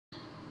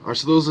Alright,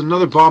 so there was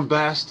another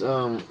bombast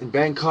in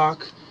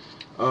Bangkok.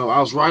 I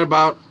was right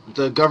about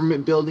the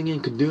government building in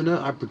Kaduna.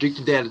 I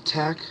predicted that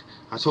attack.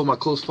 I told my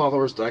close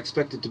followers that I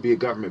expected it to be a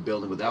government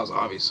building, but that was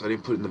obvious, so I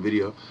didn't put it in the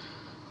video.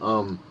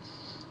 And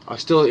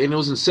it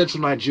was in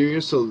central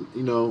Nigeria, so,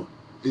 you know,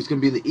 it's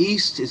going to be in the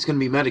east, it's going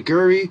to be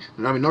Maiduguri,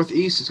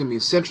 northeast, it's going to be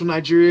in central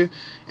Nigeria,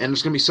 and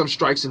there's going to be some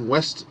strikes in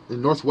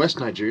northwest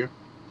Nigeria.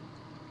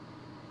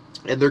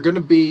 And they're going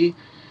to be,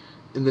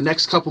 in the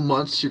next couple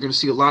months, you're going to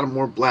see a lot of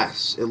more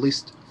blasts, at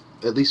least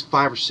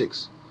 5 or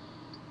 6.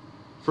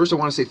 First I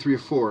want to say 3 or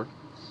 4,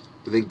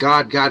 but then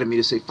God guided me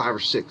to say 5 or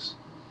 6.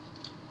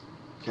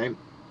 Okay?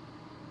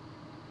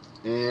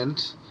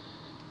 And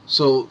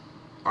so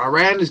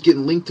Iran is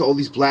getting linked to all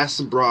these blasts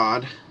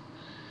abroad.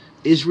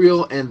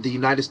 Israel and the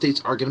United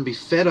States are going to be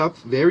fed up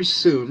very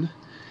soon,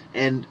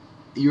 and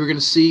you're going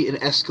to see an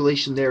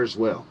escalation there as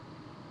well.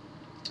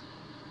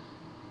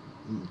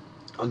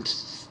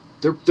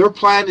 Their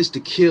plan is to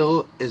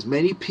kill as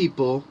many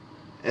people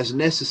as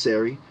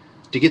necessary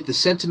to get the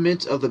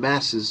sentiment of the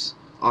masses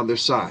on their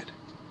side.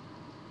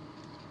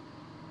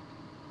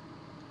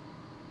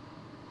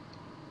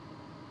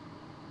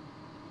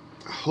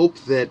 I hope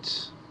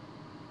that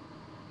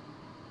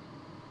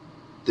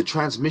the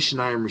transmission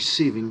I am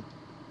receiving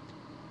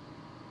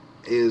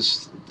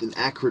is an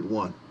accurate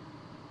one,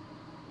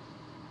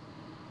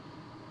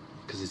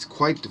 because it's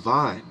quite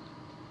divine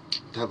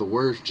how the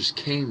words just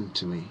came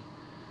to me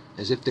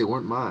as if they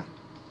weren't mine.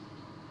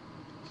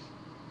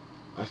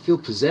 I feel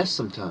possessed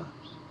sometimes,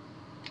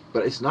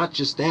 but it's not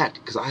just that,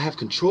 because I have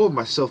control of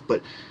myself,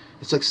 but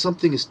it's like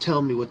something is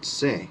telling me what to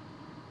say.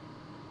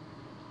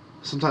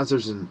 Sometimes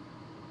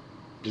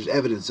there's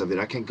evidence of it.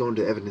 I can't go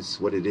into evidence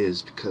what it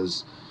is,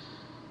 because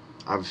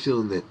I have a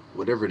feeling that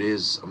whatever it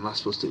is, I'm not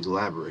supposed to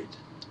elaborate.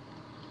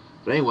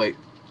 But anyway,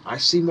 I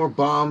see more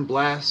bomb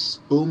blasts,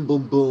 boom,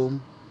 boom,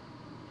 boom,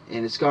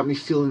 and it's got me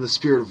feeling the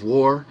spirit of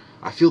war.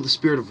 I feel the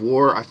spirit of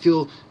war. I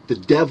feel the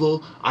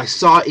devil. I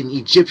saw an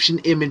Egyptian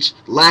image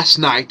last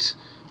night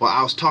while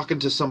I was talking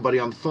to somebody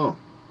on the phone.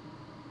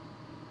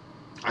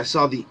 I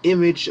saw the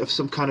image of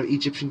some kind of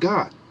Egyptian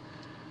god.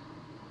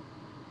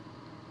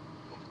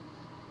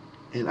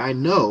 And I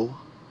know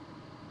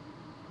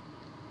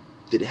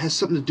that it has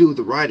something to do with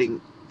the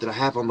writing that I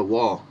have on the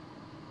wall.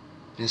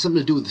 It has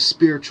something to do with the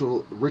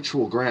spiritual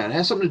ritual ground. It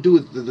has something to do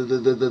with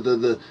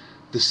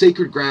the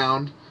sacred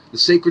ground, the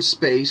sacred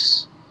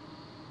space,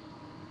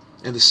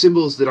 and the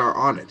symbols that are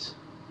on it.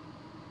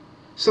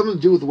 Something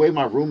to do with the way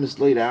my room is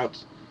laid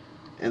out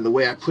and the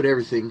way I put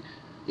everything.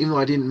 Even though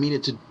I didn't mean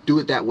it to do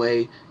it that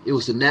way, it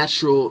was the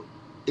natural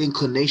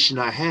inclination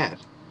I had.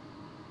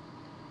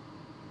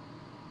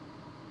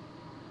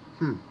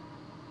 And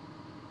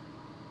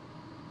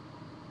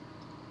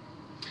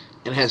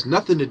it has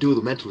nothing to do with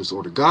a mental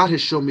disorder. God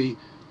has shown me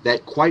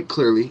that quite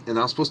clearly, and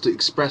I'm supposed to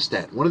express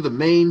that. One of the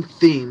main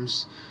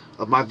themes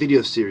of my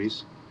video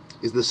series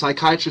is the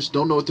psychiatrists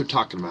don't know what they're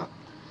talking about.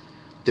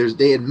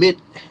 They admit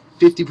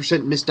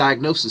 50%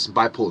 misdiagnosis in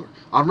bipolar.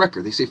 On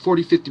record, they say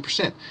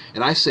 40-50%.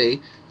 And I say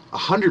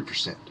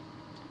 100%.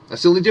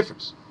 That's the only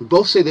difference. We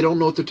both say they don't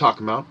know what they're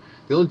talking about.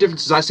 The only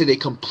difference is I say they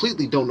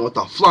completely don't know what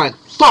the flying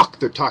fuck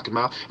they're talking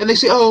about. And they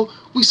say, oh,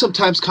 we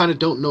sometimes kind of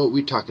don't know what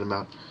we're talking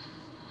about.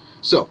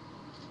 So,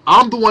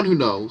 I'm the one who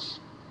knows.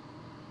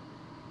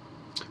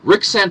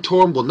 Rick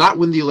Santorum will not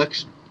win the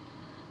election.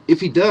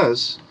 If he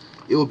does,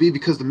 it will be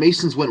because the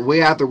Masons went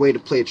way out of their way to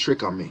play a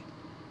trick on me.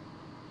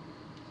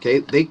 Okay,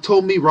 they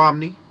told me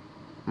Romney.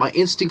 My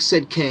instinct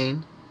said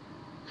Kane.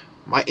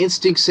 My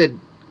instinct said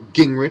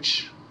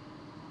Gingrich.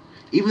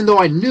 Even though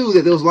I knew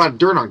that there was a lot of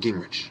dirt on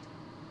Gingrich.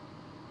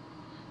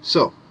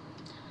 So,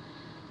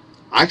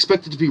 I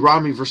expect it to be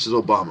Romney versus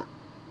Obama.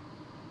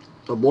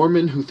 A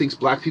Mormon who thinks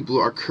black people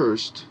are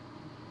cursed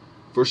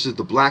versus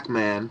the black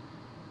man,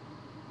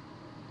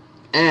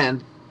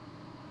 and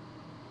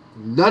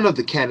none of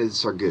the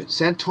candidates are good.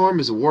 Santorum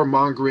is a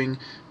warmongering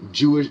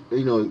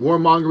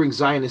warmongering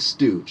Zionist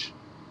stooge.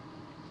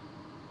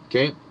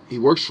 Okay? He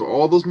works for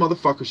all those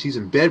motherfuckers. He's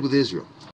in bed with Israel.